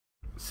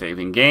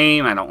Saving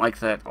game. I don't like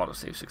that.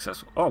 Autosave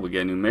successful. Oh, we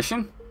get a new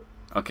mission?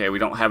 Okay, we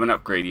don't have an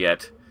upgrade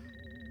yet.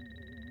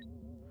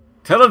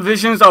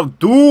 Televisions of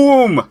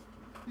Doom!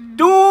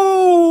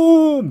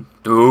 Doom!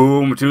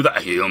 Doom to the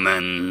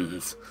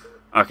humans.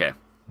 Okay.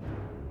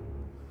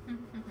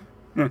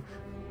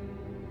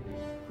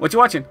 What you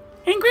watching?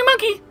 Angry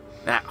Monkey!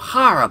 That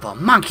horrible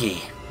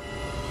monkey!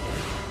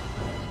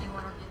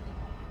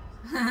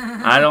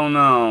 I don't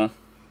know.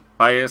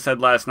 Like I said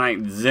last night,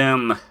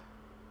 Zim.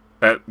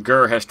 That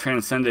Gur has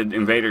transcended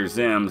Invader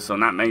Zim, so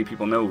not many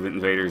people know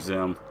Invader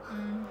Zim.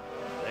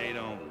 They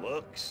don't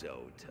look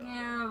so tough.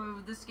 Yeah,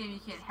 with this game you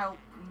can't help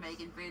make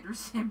Invader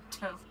Zim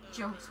tough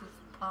jokes with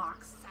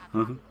box.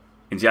 And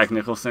Jack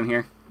Nicholson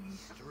here?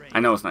 I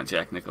know it's not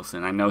Jack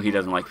Nicholson. I know he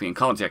doesn't like being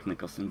called Jack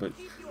Nicholson, but...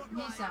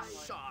 He's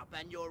sharp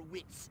and your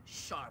wits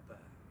sharper.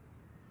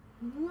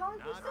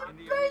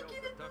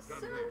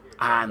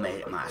 I made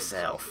it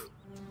myself.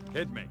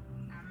 Hit me.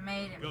 I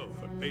made him. Go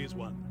for phase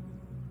 1.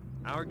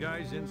 Our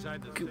guys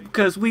inside the station.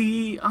 Because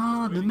we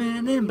are the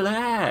Men in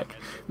Black.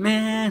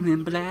 Men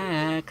in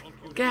Black.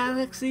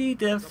 Galaxy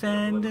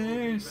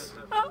Defenders.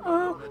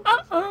 Uh-oh,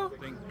 uh-oh.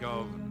 Think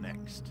of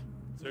next.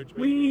 Search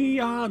me. We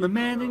are the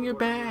men in your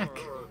back.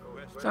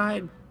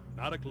 Side.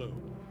 Not a clue.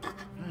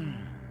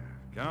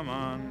 Come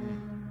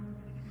on.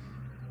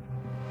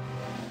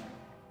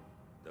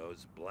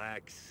 Those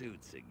black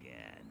suits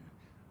again.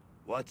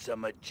 What's a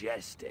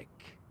majestic?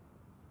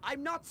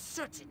 I'm not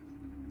certain,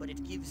 but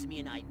it gives me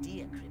an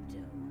idea,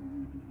 Crypto.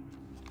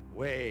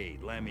 Wait,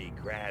 let me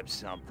grab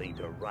something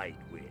to write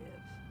with.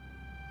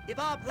 If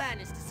our plan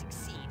is to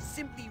succeed,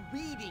 simply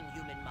reading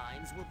human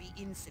minds will be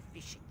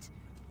insufficient.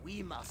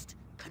 We must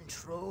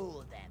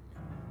control them.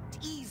 To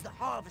ease the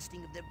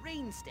harvesting of their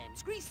brain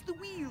stems, grease the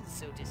wheels,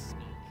 so to speak.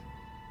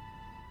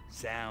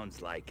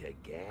 Sounds like a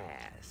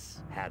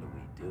gas. How do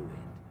we do it?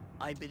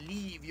 I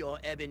believe your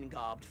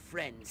ebon-garbed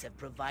friends have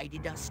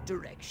provided us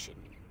direction.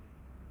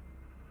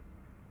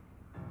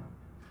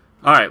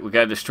 Alright, we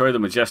gotta destroy the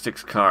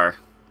Majestic's car.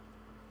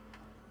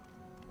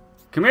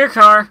 Come here,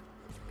 car!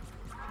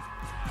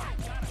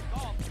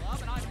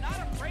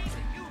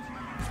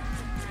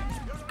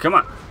 Come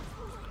on.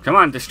 Come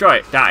on, destroy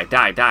it. Die,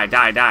 die, die,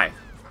 die, die.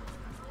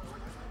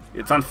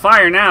 It's on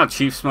fire now,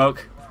 Chief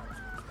Smoke.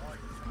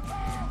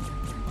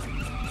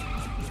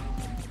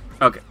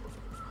 Okay.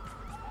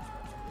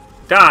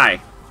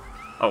 Die!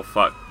 Oh,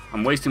 fuck.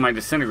 I'm wasting my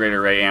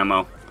disintegrator ray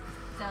ammo.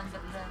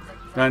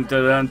 Dun dun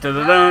dun dun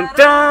dun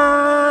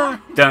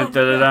dun dun dun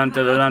dun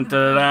dun dun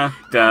dun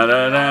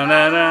dun dun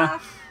dun.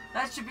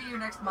 That should be your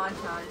next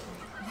montage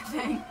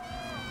thing.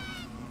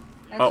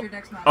 That's Oh, your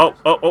next montage.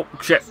 oh,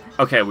 shit.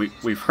 Okay,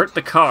 we've hurt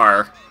the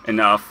car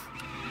enough.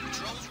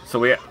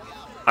 So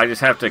I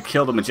just have to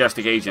kill the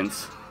Majestic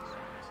agents.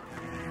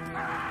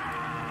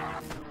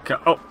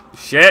 Oh,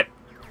 shit.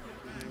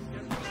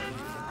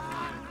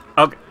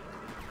 Okay.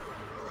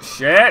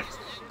 Shit.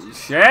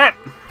 Shit.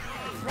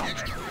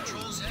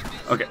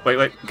 Okay,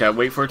 wait. Gotta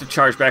wait for it to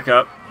charge back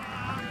up.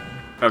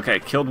 Okay,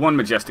 killed one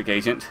Majestic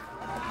agent.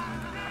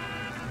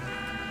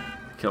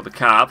 Killed a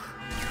cop.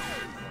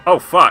 Oh,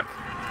 fuck.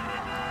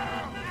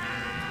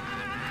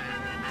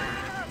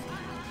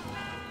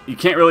 You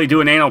can't really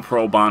do an anal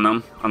probe on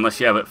them unless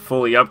you have it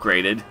fully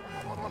upgraded.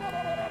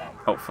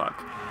 Oh,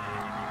 fuck.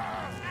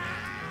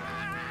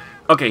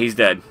 Okay, he's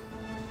dead.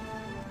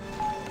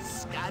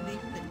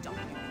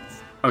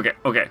 Okay.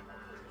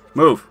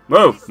 Move.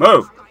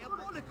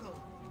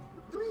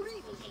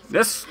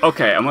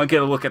 Okay, I'm gonna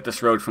get a look at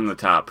this road from the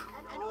top.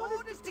 An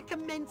orders to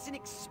commence an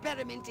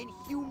experiment in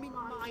human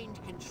mind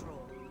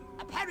control.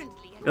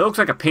 Apparently, It looks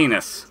like a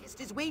penis.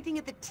 scientist is waiting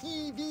at the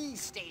TV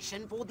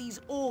station for these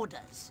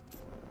orders.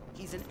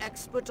 He's an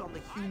expert on the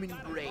human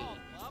brain.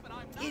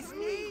 His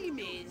name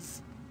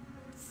is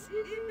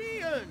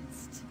Sleepy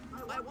Ernst.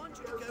 I want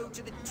you to go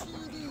to the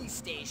TV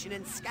station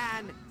and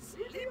scan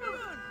Sleepy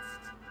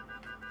Ernst.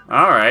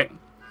 Alright.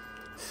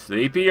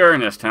 Sleepy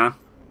Ernest, huh?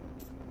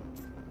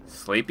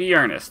 Sleepy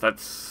Ernest,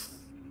 that's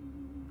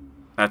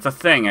a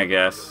thing, I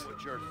guess.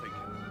 What you're thinking.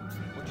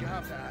 What you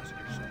have to ask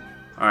yourself.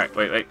 Alright,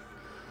 wait.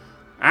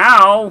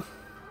 Ow!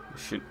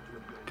 Should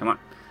come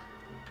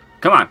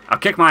on, I'll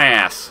kick my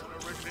ass.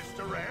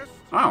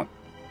 Oh.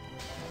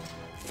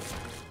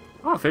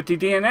 Oh, 50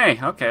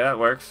 DNA. Okay, that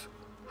works.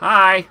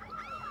 Hi.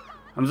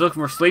 I'm just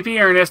looking for Sleepy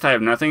Ernest. I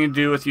have nothing to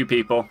do with you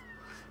people.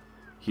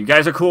 You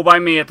guys are cool by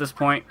me at this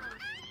point.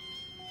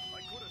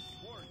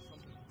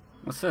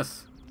 What's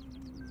this?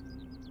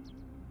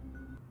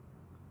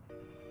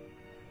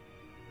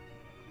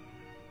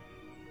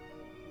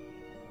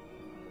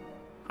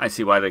 I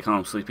see why they call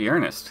him Sleepy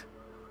Ernest.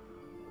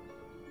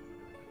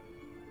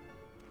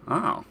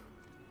 Oh.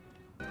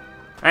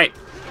 Hey!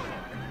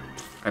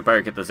 I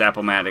better get the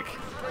Zap-O-Matic.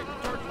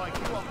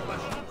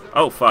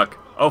 Oh, fuck.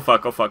 Oh,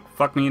 fuck.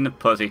 Fuck me in the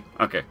pussy.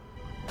 Okay.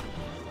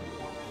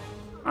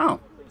 Oh.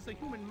 The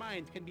human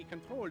mind can be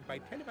controlled by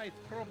televised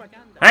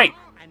propaganda. Hey!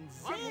 And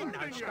then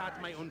I'll start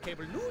my own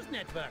cable news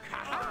network.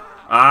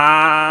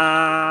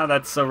 Ah,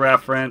 that's a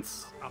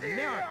reference.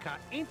 America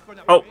ain't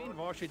gonna Oh.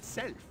 brainwash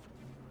itself.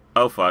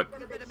 Oh fuck.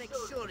 You better make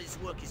sure his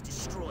work is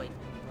destroyed.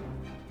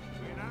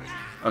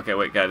 Okay,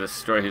 wait, gotta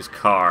destroy his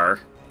car.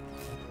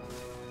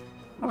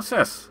 What's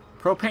this?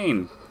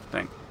 Propane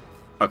thing.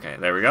 Okay,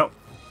 there we go.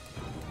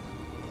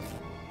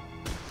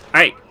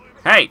 Hey!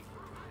 Hey!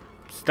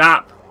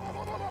 Stop!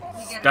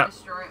 You gotta Stop.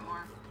 destroy it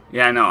more.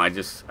 Yeah, I know, I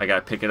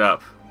gotta pick it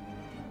up.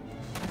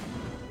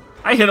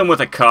 I hit him with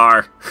a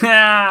car.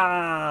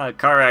 Ha!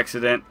 Car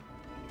accident.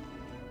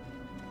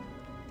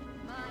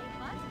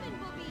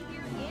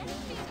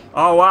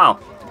 Oh, wow.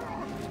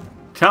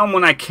 Tell him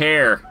when I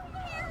care.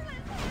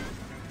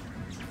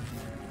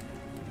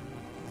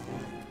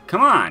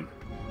 Come on.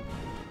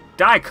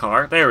 Die,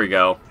 car. There we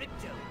go.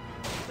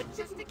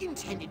 Majestic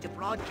intended to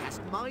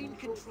broadcast mind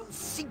control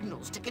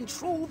signals to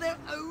control their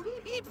own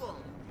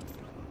people.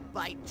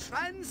 By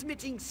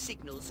transmitting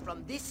signals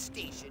from this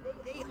station,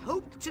 they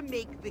hope to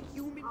make the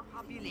human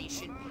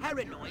population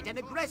paranoid and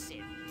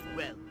aggressive.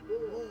 Well,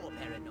 more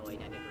paranoid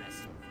and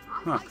aggressive.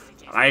 Huh.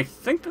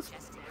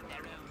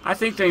 I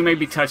think they may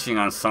be touching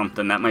on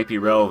something that might be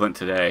relevant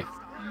today.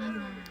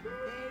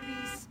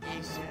 Very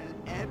special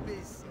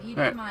episode. You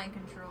Right. did mind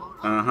control.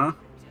 Uh-huh.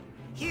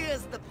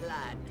 Here's the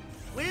plan.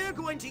 We're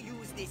going to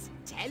use this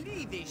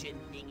television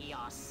thingy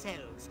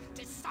ourselves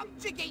to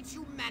subjugate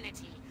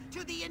humanity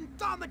to the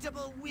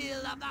indomitable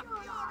will of the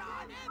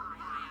Huron Empire.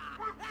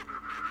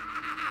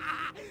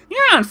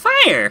 You're on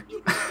fire!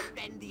 You can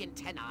bend the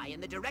antennae in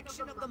the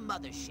direction of the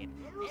mothership.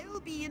 They'll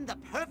be in the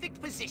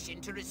perfect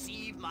position to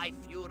receive my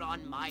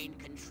Furon mind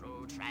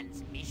control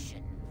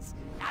transmissions.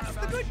 That's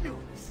the good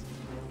news.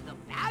 The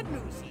bad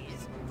news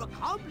is, for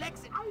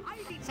complex and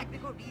highly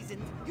technical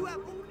reasons, you have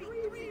only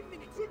 3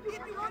 minutes. If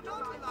you cannot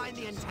align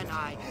the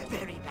antennae,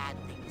 very bad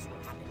things will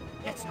happen.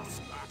 Let's not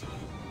start.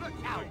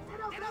 Now,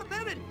 get out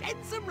there and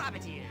bend some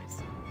rabbit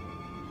ears.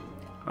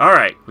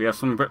 Alright, we have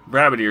some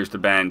rabbit ears to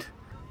bend.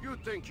 You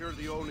think you're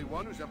the only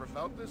one who's ever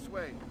felt this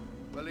way?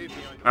 Believe me,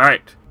 I know.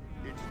 Alright.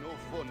 It's no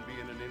fun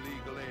being an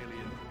illegal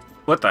alien.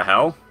 What the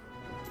hell?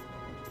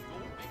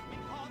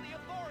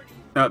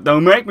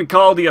 Don't make me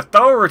call the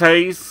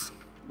authorities!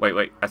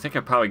 Wait, I think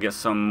I probably get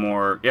some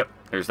more... Yep,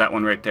 there's that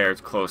one right there,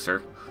 it's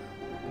closer.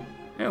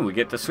 And we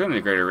get the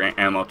disintegrator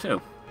ammo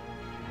too.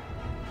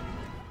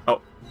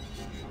 Oh.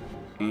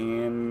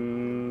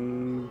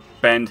 And...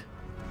 bend.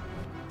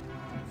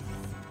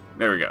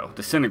 There we go,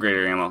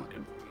 disintegrator ammo.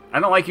 I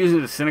don't like using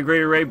the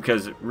disintegrator ray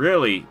because it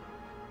really...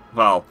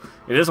 Well,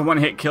 it is a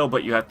one-hit kill,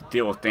 but you have to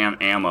deal with damn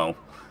ammo.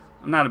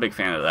 I'm not a big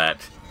fan of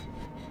that.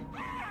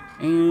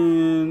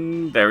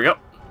 And... there we go.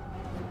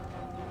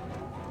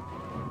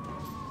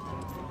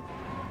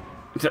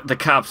 The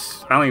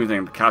cops... I don't even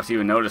think the cops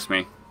even noticed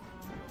me.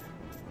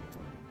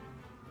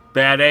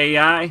 Bad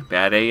AI,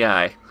 bad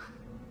AI.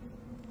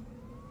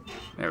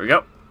 There we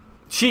go.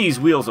 Cheese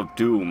wheels of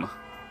doom.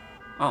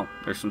 Oh,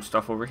 there's some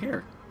stuff over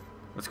here.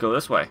 Let's go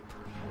this way.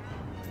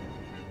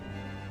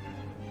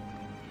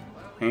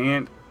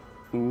 And...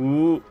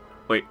 ooh...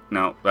 wait,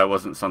 no, that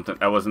wasn't something...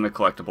 that wasn't a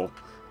collectible.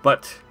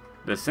 But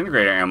the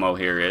disintegrator ammo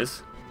here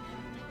is...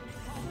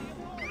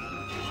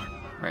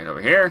 right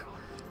over here.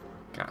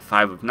 Got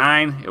 5 of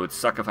 9. It would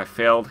suck if I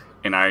failed,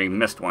 and I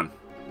missed one.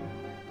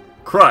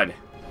 Crud!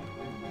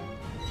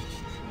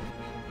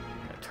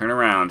 Gotta turn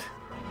around.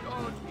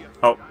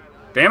 Oh,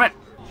 damn it!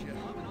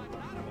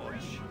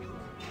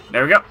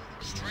 There we go.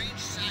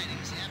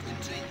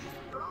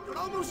 You're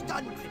almost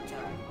done, Crypto.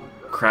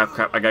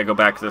 Crap, I gotta go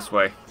back this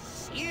way.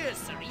 Sheer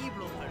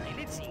cerebral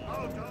virility.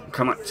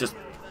 Come on,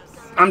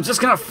 I'm just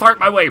gonna fart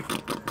my way.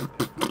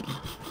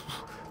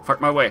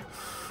 Fart my way.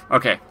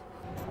 Okay.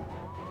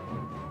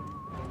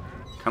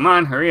 Come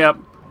on, hurry up.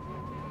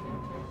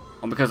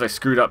 All because I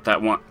screwed up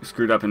that one.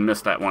 Screwed up and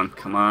missed that one.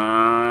 Come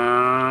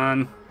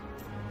on.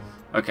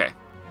 Okay.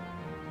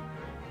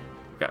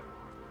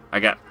 I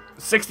got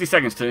 60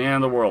 seconds to the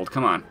end of the world.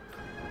 Come on.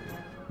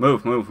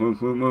 Move.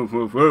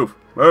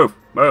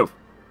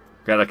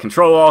 Gotta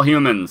control all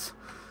humans.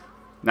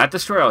 Not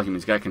destroy all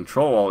humans. Gotta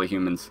control all the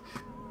humans.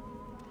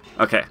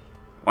 Okay.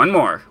 One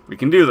more. We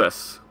can do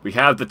this. We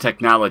have the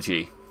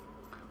technology.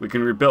 We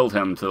can rebuild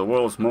him to the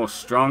world's most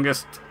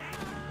strongest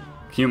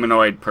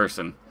humanoid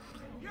person.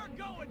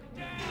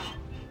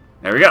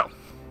 There we go.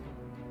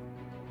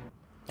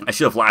 I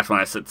should have laughed when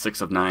I said 6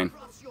 of 9.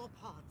 Cross your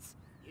paths.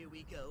 Here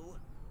we go.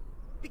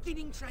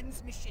 Beginning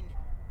transmission.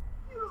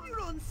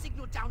 Neuron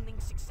signal downlink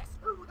success.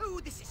 Oh,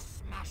 this is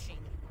smashing.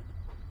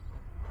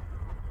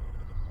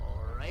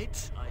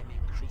 Alright, I'm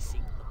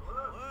increasing the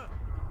power.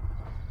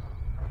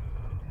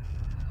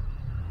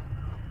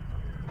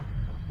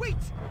 Wait!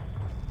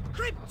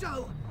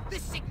 Crypto! The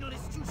signal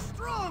is too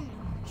strong!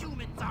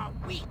 Humans are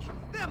weak!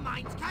 Their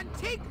minds can't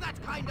take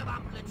that kind of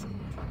amplitude!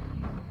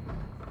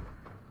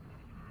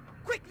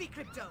 Quickly,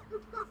 Crypto!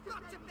 You've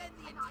got to bend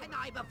the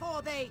antennae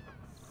before they...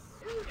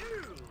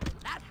 Ooh,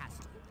 that has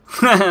to...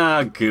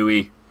 Haha,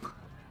 gooey.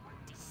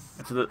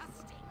 That's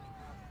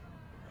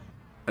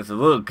a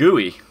little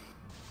gooey.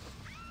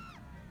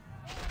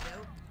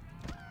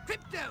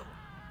 Crypto!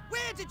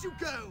 Where did you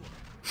go?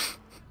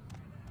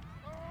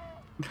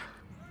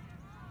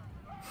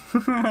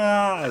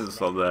 I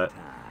just love that.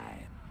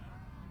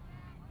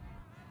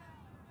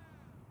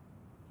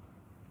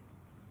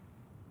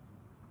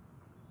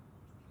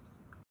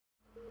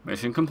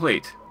 Mission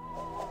complete.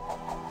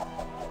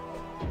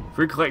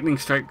 Free collecting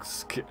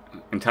strikes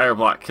entire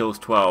block, kills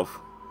 12.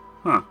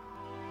 Huh.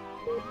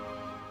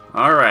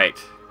 Alright.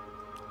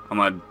 I'm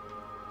gonna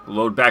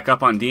load back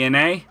up on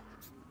DNA.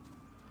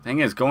 Thing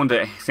is, going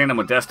to Santa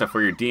Modesta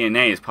for your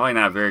DNA is probably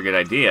not a very good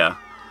idea.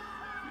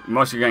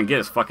 Most you're gonna get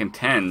is fucking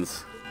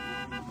 10s.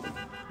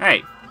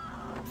 Hey!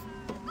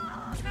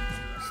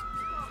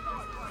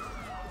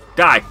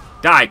 Die!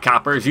 Die,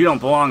 coppers! You don't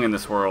belong in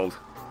this world.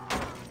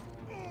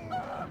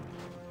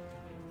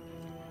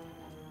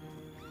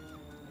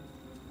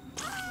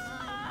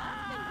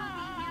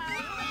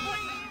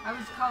 I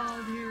was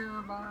called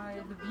here by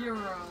the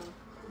Bureau,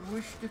 who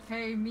wish to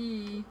pay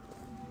me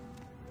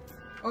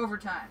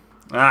overtime.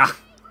 Ah!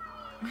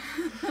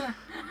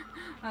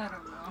 I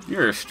don't know.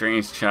 You're a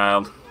strange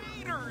child.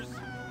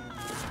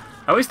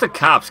 At least the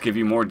cops give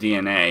you more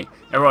DNA.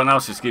 Everyone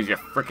else just gives you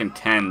frickin'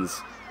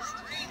 10s.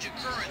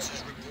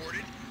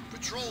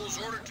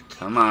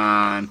 Come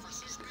on.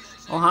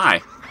 Oh,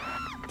 hi.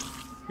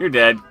 You're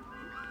dead.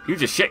 You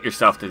just shit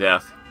yourself to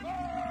death.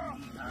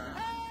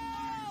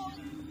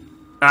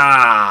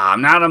 Ah,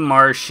 I'm not a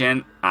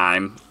Martian.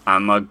 I'm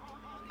a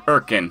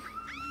Urkin.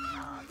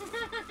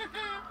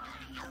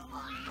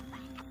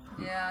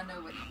 Yeah, I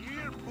know it.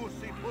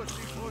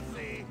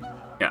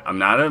 Yeah, I'm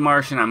not a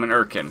Martian. I'm an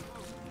Urkin.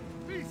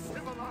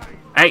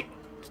 Hey,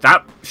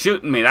 stop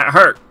shooting me. That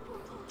hurt.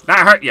 That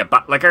hurt, you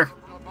butt licker.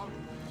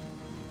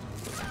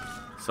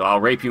 So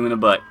I'll rape you in the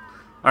butt.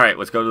 Alright,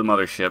 let's go to the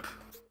mothership.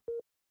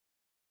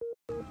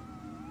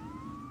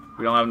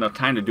 We don't have enough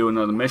time to do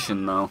another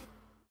mission, though.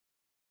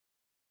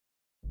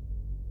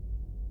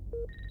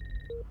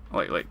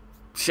 Wait.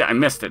 Shit, I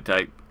missed it.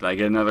 Did I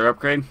get another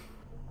upgrade?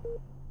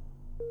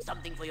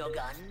 Something for your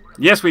gun?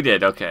 Yes, we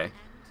did. Okay.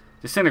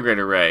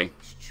 Disintegrator ray.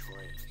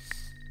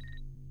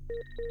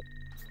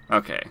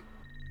 Okay.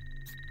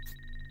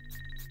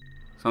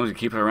 As long as you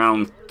keep it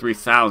around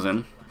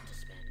 3,000.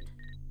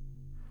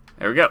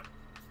 There we go.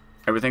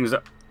 Everything's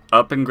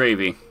up in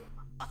gravy.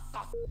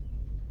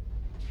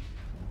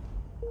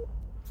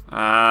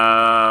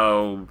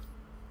 Well,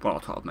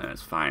 12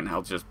 minutes. Fine.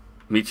 I'll just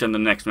meet you in the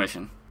next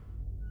mission.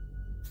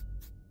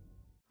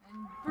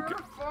 And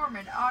perform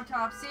an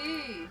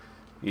autopsy.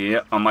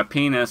 Yeah, on my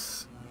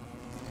penis.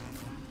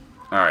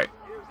 Alright.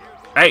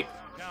 Hey!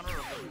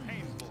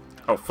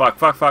 Oh, fuck.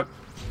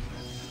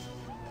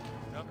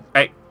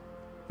 Hey!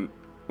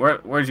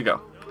 Where'd you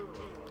go?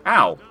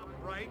 Ow!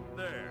 Right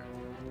there.